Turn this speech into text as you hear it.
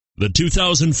The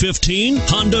 2015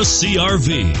 Honda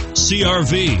CR-V.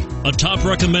 CR-V, a top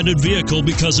recommended vehicle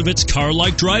because of its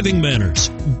car-like driving manners,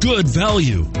 good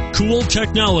value, cool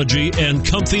technology, and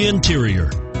comfy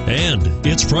interior. And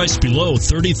it's priced below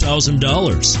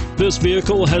 $30,000. This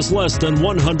vehicle has less than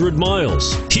 100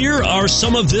 miles. Here are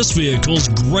some of this vehicle's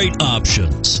great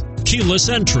options: keyless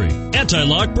entry,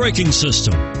 anti-lock braking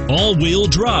system, all-wheel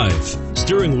drive,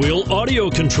 steering wheel audio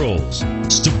controls,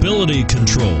 stability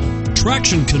control,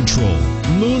 traction control,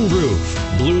 moonroof,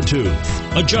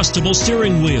 Bluetooth, adjustable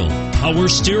steering wheel, power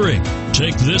steering.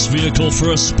 Take this vehicle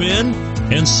for a spin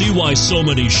and see why so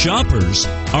many shoppers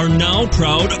are now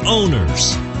proud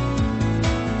owners.